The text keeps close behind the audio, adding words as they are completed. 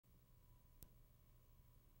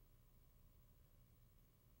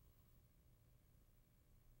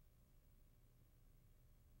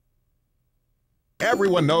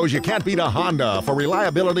Everyone knows you can't beat a Honda for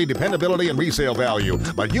reliability, dependability, and resale value.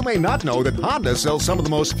 But you may not know that Honda sells some of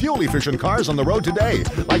the most fuel-efficient cars on the road today,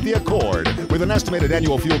 like the Accord, with an estimated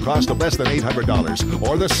annual fuel cost of less than $800,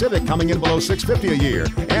 or the Civic coming in below $650 a year,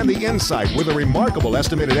 and the Insight with a remarkable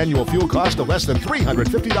estimated annual fuel cost of less than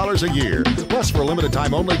 $350 a year. Plus, for a limited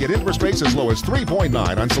time only, get interest rates as low as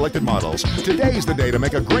 3.9 on selected models. Today's the day to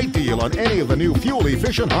make a great deal on any of the new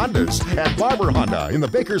fuel-efficient Hondas at Barber Honda in the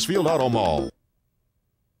Bakersfield Auto Mall.